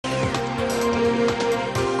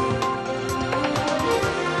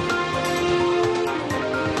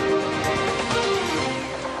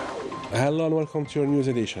Hello and welcome to your news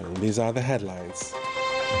edition. These are the headlines.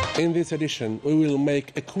 In this edition, we will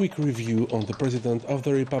make a quick review on the President of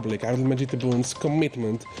the Republic, Abdelmadjid Tebboun's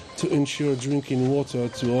commitment to ensure drinking water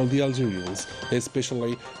to all the Algerians,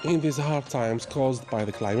 especially in these hard times caused by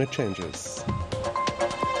the climate changes.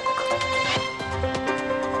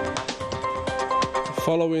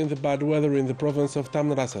 Following the bad weather in the province of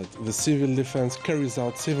Tamr Assad, the civil defense carries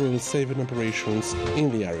out several saving operations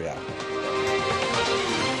in the area.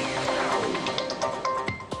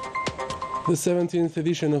 The 17th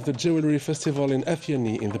edition of the Jewelry Festival in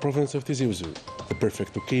Afyani in the province of Tizi Ouzou, the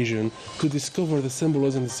perfect occasion to discover the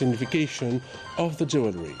symbolism and the signification of the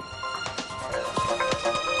jewelry.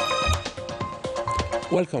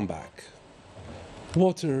 Welcome back.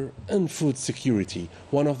 Water and food security,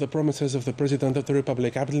 one of the promises of the President of the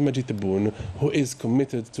Republic, Abdelmadjid Tebboun, who is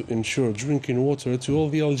committed to ensure drinking water to all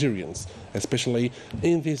the Algerians, especially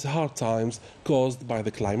in these hard times caused by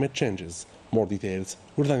the climate changes. More details,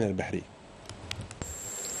 Wardani Al-Bahri.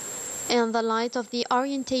 In the light of the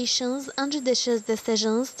orientations and judicious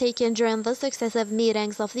decisions taken during the successive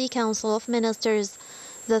meetings of the Council of Ministers,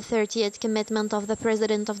 the 30th commitment of the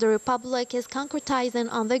President of the Republic is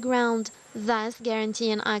concretizing on the ground, thus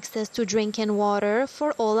guaranteeing access to drinking water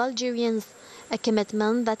for all Algerians, a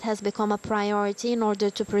commitment that has become a priority in order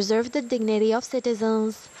to preserve the dignity of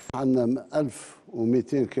citizens. عندنا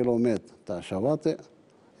 1200 كيلومتر تاع شواطئ،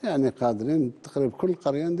 يعني قادرين تقريبا كل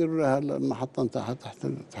قرية نديروا لها المحطة نتاعها تحت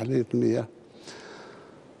تحلية المياه،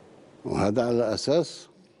 وهذا على أساس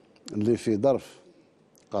اللي في ظرف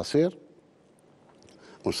قصير.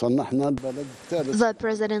 The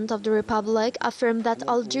President of the Republic affirmed that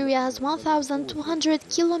Algeria has 1,200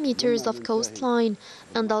 kilometers of coastline,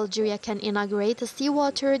 and Algeria can integrate a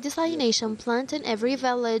seawater desalination plant in every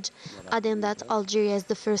village, adding that Algeria is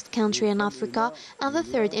the first country in Africa and the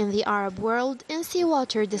third in the Arab world in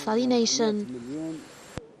seawater desalination.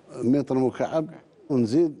 متر مكعب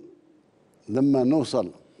ونزيد لما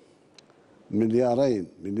نوصل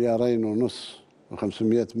مليارين ونص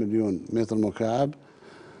و500 مليون متر مكعب.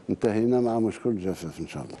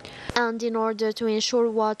 And in order to ensure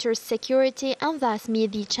water security and thus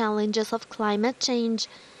meet the challenges of climate change,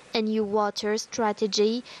 a new water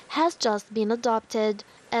strategy has just been adopted,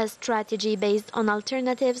 a strategy based on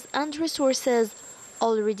alternatives and resources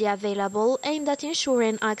already available aimed at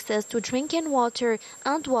ensuring access to drinking water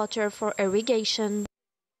and water for irrigation.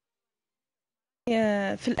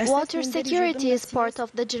 Water security is part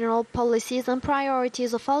of the general policies and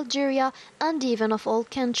priorities of Algeria and even of all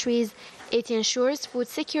countries. It ensures food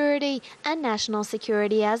security and national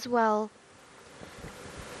security as well.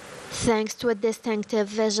 Thanks to a distinctive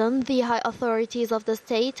vision, the high authorities of the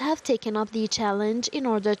state have taken up the challenge in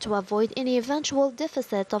order to avoid any eventual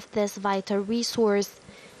deficit of this vital resource.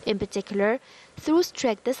 In particular, through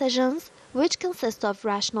strict decisions, which consist of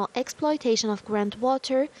rational exploitation of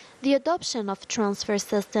groundwater, the adoption of transfer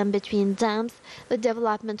system between dams, the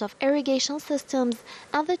development of irrigation systems,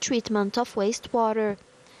 and the treatment of wastewater.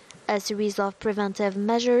 A series of preventive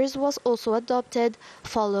measures was also adopted,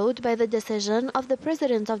 followed by the decision of the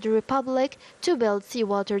President of the Republic to build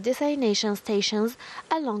seawater desalination stations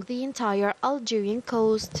along the entire Algerian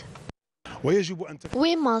coast.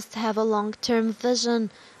 We must have a long-term vision,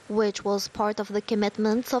 which was part of the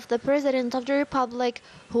commitments of the President of the Republic,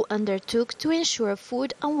 who undertook to ensure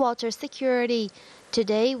food and water security.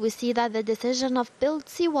 Today, we see that the decision of build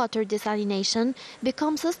seawater desalination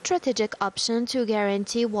becomes a strategic option to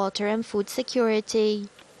guarantee water and food security.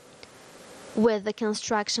 With the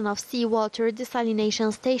construction of seawater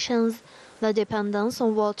desalination stations, the dependence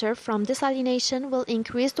on water from desalination will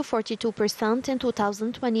increase to 42% in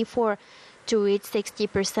 2024, to reach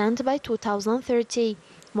 60% by 2030.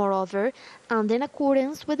 Moreover, and in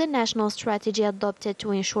accordance with the national strategy adopted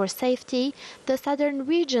to ensure safety, the southern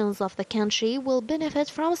regions of the country will benefit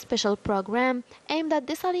from a special program aimed at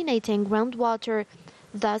desalinating groundwater,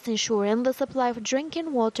 thus ensuring the supply of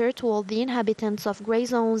drinking water to all the inhabitants of grey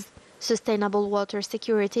zones. Sustainable water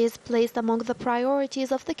security is placed among the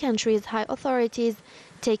priorities of the country's high authorities,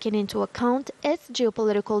 taking into account its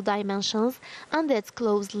geopolitical dimensions and its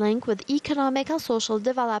close link with economic and social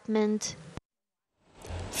development.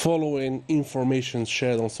 Following information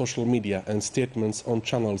shared on social media and statements on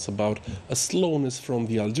channels about a slowness from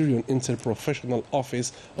the Algerian Interprofessional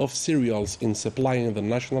Office of Cereals in supplying the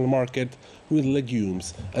national market with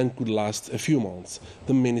legumes and could last a few months,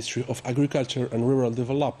 the Ministry of Agriculture and Rural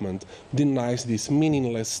Development denies these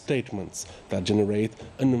meaningless statements that generate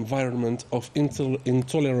an environment of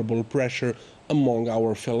intolerable pressure among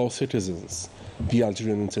our fellow citizens. The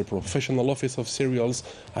Algerian Interprofessional Office of Cereals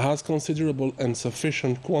has considerable and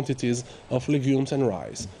sufficient quantities of legumes and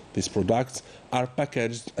rice. These products are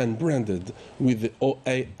packaged and branded with the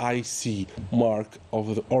OAIC mark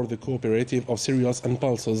or the Cooperative of Cereals and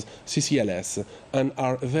Pulses CCLS, and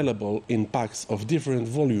are available in packs of different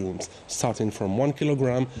volumes starting from 1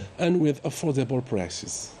 kilogram and with affordable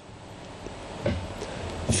prices.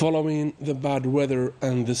 Following the bad weather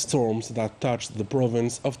and the storms that touched the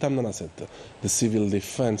province of Tamnanaset, the civil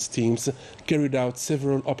defense teams carried out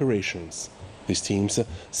several operations. These teams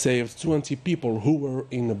saved 20 people who were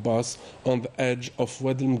in a bus on the edge of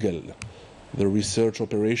Wadi Mgel. The research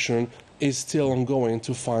operation is still ongoing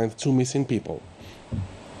to find 2 missing people.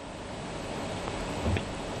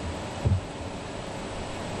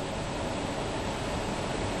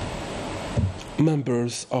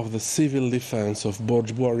 Members of the civil defense of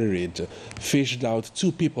Borj Bouaririd fished out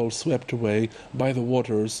 2 people swept away by the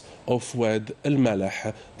waters of Wad El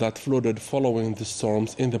Maleh that flooded following the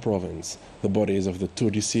storms in the province. The bodies of the 2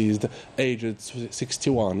 deceased, aged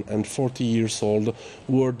 61 and 40 years old,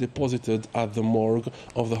 were deposited at the morgue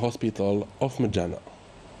of the hospital of Medjana.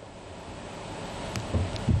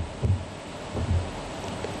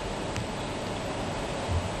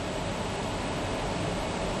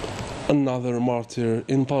 Another martyr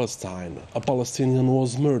in Palestine. A Palestinian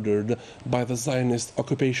was murdered by the Zionist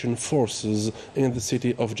occupation forces in the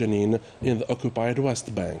city of Jenin in the occupied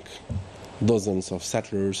West Bank. Dozens of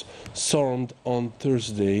settlers stormed on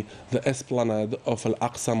Thursday the esplanade of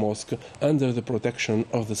Al-Aqsa Mosque under the protection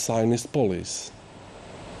of the Zionist police.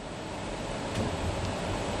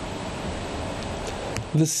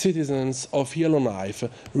 The citizens of Yellowknife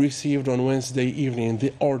received on Wednesday evening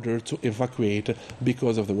the order to evacuate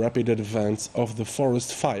because of the rapid advance of the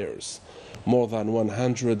forest fires. More than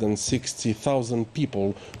 160,000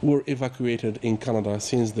 people were evacuated in Canada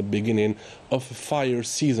since the beginning of a fire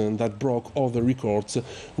season that broke all the records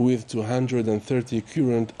with 230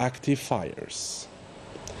 current active fires.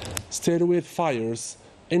 Stayed with fires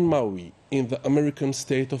in Maui, in the American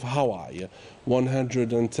state of Hawaii,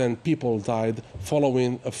 110 people died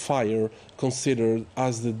following a fire considered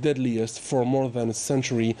as the deadliest for more than a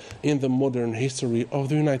century in the modern history of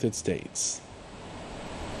the United States.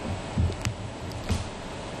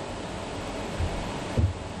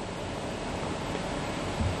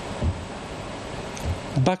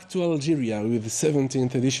 Back to Algeria with the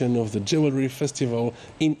 17th edition of the Jewelry Festival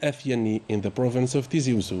in Athiani in the province of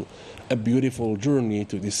Tizi Ouzou, a beautiful journey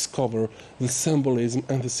to discover the symbolism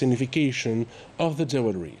and the signification of the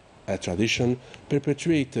jewelry, a tradition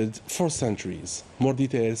perpetuated for centuries. More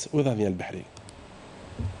details with Daniel Bahri.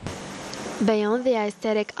 Beyond the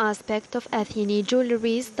aesthetic aspect of Atheni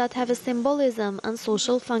jewelries that have a symbolism and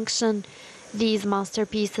social function, these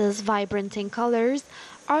masterpieces, vibrant in colors,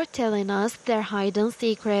 are telling us their hidden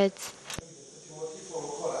secrets.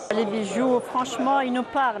 Les bijoux, franchement, ils nous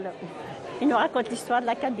parlent. Ils nous racontent l'histoire de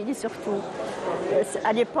la Kabylie surtout.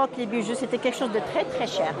 À l'époque, les bijoux, c'était quelque chose de très très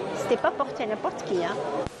cher. C'était pas porté à n'importe qui.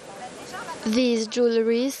 These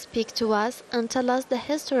jewelries speak to us and tell us the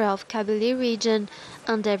history of Kabylie region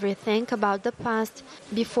and everything about the past.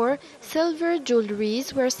 Before, silver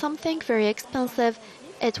jewelries were something very expensive.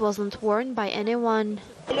 It wasn't worn by anyone.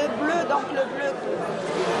 Le bleu, donc le bleu,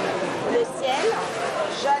 le ciel,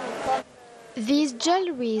 jaune. These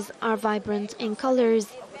jewelries are vibrant in colors.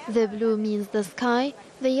 The blue means the sky,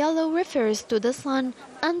 the yellow refers to the sun,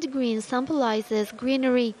 and green symbolizes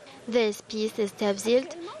greenery. This piece is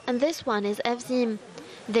Tevzilt, and this one is Evzim.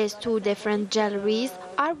 These 2 different jewelries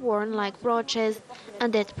are worn like brooches,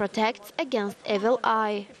 and it protects against evil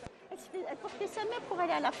eye. Elle portait sa main pour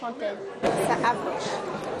aller à la fontaine.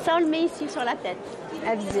 Ça, on le met ici sur la tête.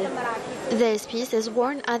 This piece is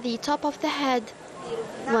worn at the top of the head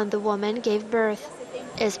when the woman gave birth,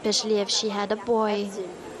 especially if she had a boy.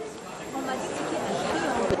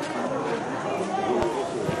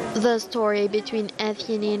 The story between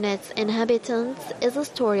Atheni and its inhabitants is a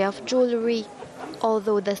story of jewelry.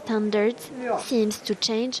 Although the standards seems to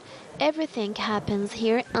change, everything happens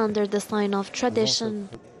here under the sign of tradition.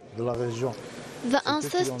 The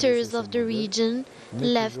ancestors of the region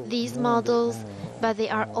left these models, but they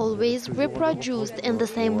are always reproduced in the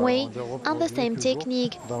same way and the same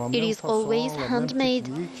technique. It is always handmade.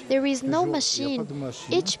 There is no machine.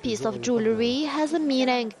 Each piece of jewelry has a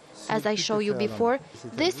meaning. As I showed you before,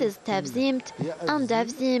 this is Tevzimt and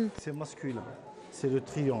Evzim.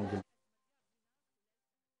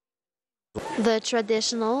 The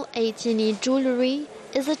traditional Atheni jewelry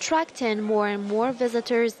is attracting more and more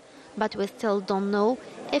visitors, but we still don't know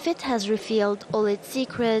if it has revealed all its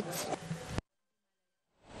secrets.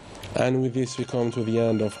 And with this, we come to the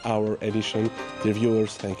end of our edition. Dear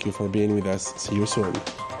viewers, thank you for being with us. See you soon.